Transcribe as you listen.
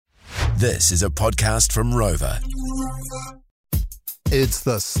This is a podcast from Rover. It's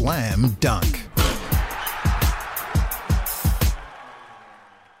the Slam Dunk.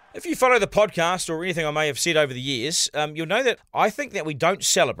 If you follow the podcast or anything I may have said over the years, you'll know that I think that we don't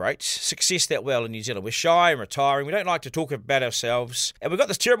celebrate success that well in New Zealand. We're shy and retiring. We don't like to talk about ourselves. And we've got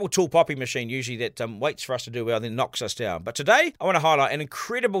this terrible tall poppy machine usually that waits for us to do well and then knocks us down. But today, I want to highlight an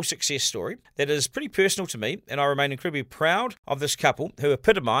incredible success story that is pretty personal to me, and I remain incredibly proud of this couple who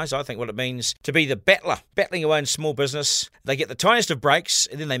epitomise, I think, what it means to be the battler, battling away in small business. They get the tiniest of breaks,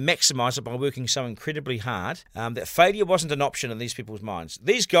 and then they maximise it by working so incredibly hard that failure wasn't an option in these people's minds.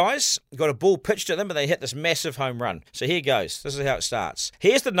 These guys got a ball pitched at them, but they hit this massive home run. So here goes. This is how it starts.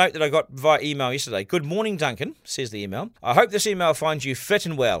 Here's the note that I got via email yesterday. Good morning, Duncan, says the email. I hope this email finds you fit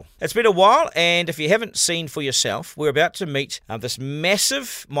and well. It's been a while, and if you haven't seen for yourself, we're about to meet this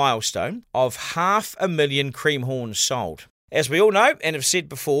massive milestone of 500,000 cream horns sold. As we all know, and have said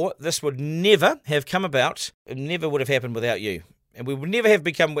before, this would never have come about. It never would have happened without you. And we would never have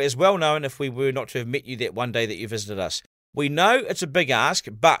become as well known if we were not to have met you that one day that you visited us. We know it's a big ask,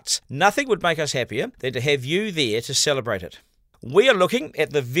 but nothing would make us happier than to have you there to celebrate it. We are looking at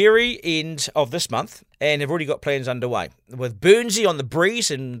the very end of this month and have already got plans underway, with Burnsy on the breeze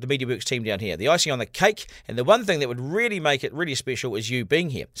and the MediaWorks team down here. The icing on the cake, and the one thing that would really make it really special is you being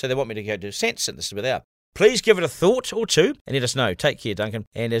here. So they want me to go to Sanson, this is without. Please give it a thought or two and let us know. Take care, Duncan.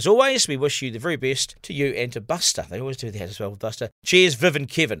 And as always, we wish you the very best to you and to Buster. They always do that as well with Buster. Cheers, Viv and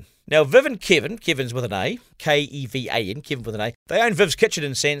Kevin. Now, Viv and Kevin, Kevin's with an A, Kevan, Kevin with an A, they own Viv's Kitchen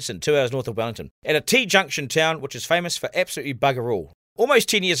in Sanson, 2 hours north of Wellington, at a T-junction town which is famous for absolutely bugger all. Almost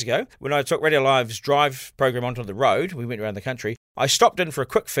 10 years ago, when I took Radio Live's drive program onto the road, we went around the country, I stopped in for a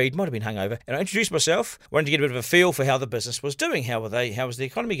quick feed, might have been hungover, and I introduced myself, wanted to get a bit of a feel for how the business was doing. How was the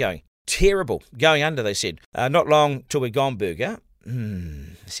economy going? Terrible. Going under, they said. Not long till we're gone, burger.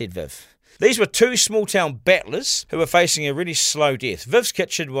 Said Viv. These were two small-town battlers who were facing a really slow death. Viv's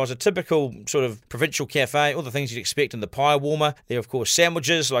Kitchen was a typical sort of provincial cafe, all the things you'd expect in the pie warmer. There, of course,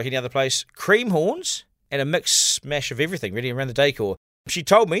 sandwiches like any other place, cream horns, and a mix smash of everything, really, around the decor. She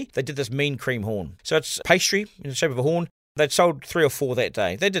told me they did this mean cream horn. So it's pastry in the shape of a horn. They'd sold 3 or 4 that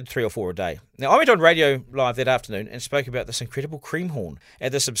day. They did 3 or 4 a day. Now, I went on Radio Live that afternoon and spoke about this incredible cream horn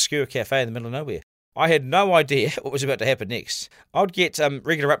at this obscure cafe in the middle of nowhere. I had no idea what was about to happen next. I'd get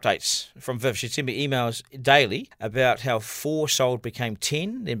regular updates from Viv. She'd send me emails daily about how 4 sold became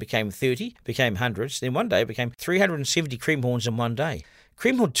 10, then became 30, became hundreds, then one day it became 370 cream horns in one day.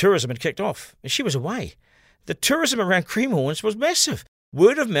 Cream horn tourism had kicked off, and she was away. The tourism around cream horns was massive.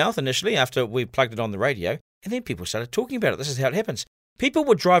 Word of mouth initially after we plugged it on the radio, and then people started talking about it. This is how it happens. People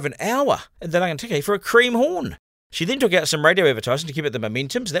would drive an hour in the Duncan ticket for a cream horn. She then took out some radio advertising to keep it the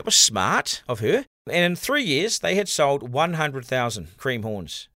momentum, so that was smart of her. And in 3 years, they had sold 100,000 cream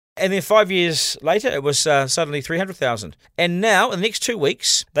horns. And then 5 years later, it was suddenly 300,000. And now, in the next 2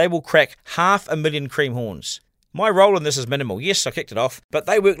 weeks, they will crack 500,000 cream horns. My role in this is minimal. Yes, I kicked it off, but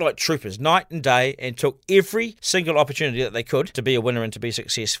they worked like troopers night and day and took every single opportunity that they could to be a winner and to be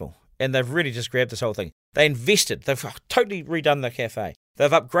successful. And they've really just grabbed this whole thing. They invested. They've totally redone the cafe.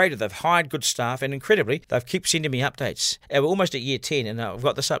 They've upgraded. They've hired good staff. And incredibly, they've kept sending me updates. And we're almost at year 10 and I've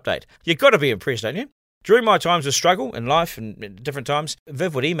got this update. You've got to be impressed, don't you? During my times of struggle in life and at different times,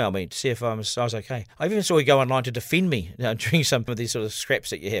 Viv would email me to see if I was okay. I even saw her go online to defend me during some of these sort of scraps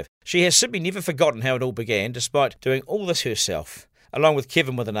that you have. She has simply never forgotten how it all began, despite doing all this herself. Along with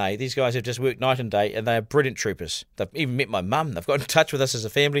Kevin with an A, these guys have just worked night and day, and they are brilliant troopers. They've even met my mum. They've got in touch with us as a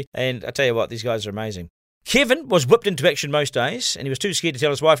family, and I tell you what, these guys are amazing. Kevin was whipped into action most days, and he was too scared to tell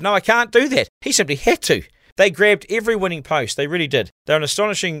his wife, no, I can't do that. He simply had to. They grabbed every winning post. They really did. They're an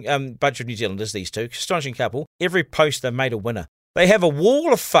astonishing bunch of New Zealanders, these two. Astonishing couple. Every post they made a winner. They have a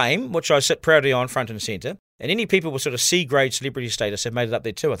wall of fame, which I sit proudly on front and centre. And any people with sort of C-grade celebrity status have made it up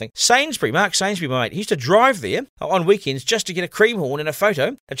there too, I think. Mark Sainsbury, my mate, he used to drive there on weekends just to get a cream horn and a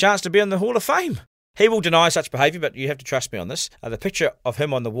photo, a chance to be on the Hall of Fame. He will deny such behaviour, but you have to trust me on this. The picture of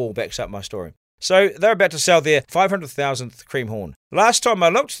him on the wall backs up my story. So they're about to sell their 500,000th cream horn. Last time I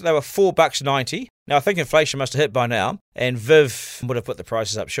looked, they were $4.90. Now, I think inflation must have hit by now, and Viv would have put the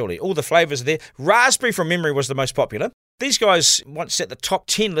prices up surely. All the flavours are there. Raspberry from memory was the most popular. These guys once set the top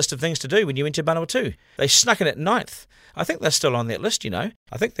 10 list of things to do when you went to Manawatu. They snuck in at 9th. I think they're still on that list, you know.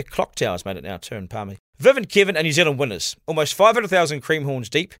 I think the Clock Tower's made it now too in Palmy. Viv and Kevin are New Zealand winners. Almost 500,000 cream horns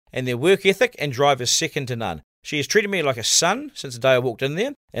deep, and their work ethic and drive is second to none. She has treated me like a son since the day I walked in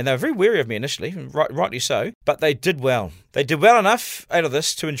there, and they were very wary of me initially, and rightly so, but they did well. They did well enough out of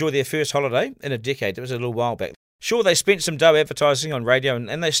this to enjoy their first holiday in a decade. It was a little while back. Sure, they spent some dough advertising on radio,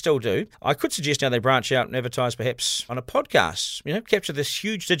 and they still do. I could suggest now they branch out and advertise perhaps on a podcast, capture this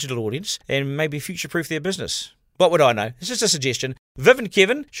huge digital audience and maybe future-proof their business. What would I know? It's just a suggestion. Viv and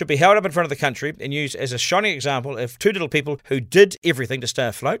Kevin should be held up in front of the country and used as a shining example of two little people who did everything to stay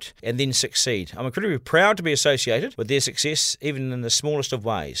afloat and then succeed. I'm incredibly proud to be associated with their success, even in the smallest of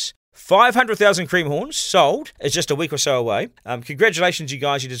ways. 500,000 cream horns sold is just a week or so away. Congratulations, you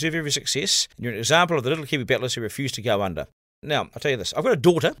guys. You deserve every success. You're an example of the little Kiwi battlers who refuse to go under. Now, I'll tell you this. I've got a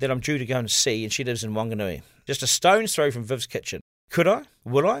daughter that I'm due to go and see, and she lives in Wanganui, just a stone's throw from Viv's kitchen. Could I?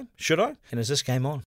 Will I? Should I? And is this game on?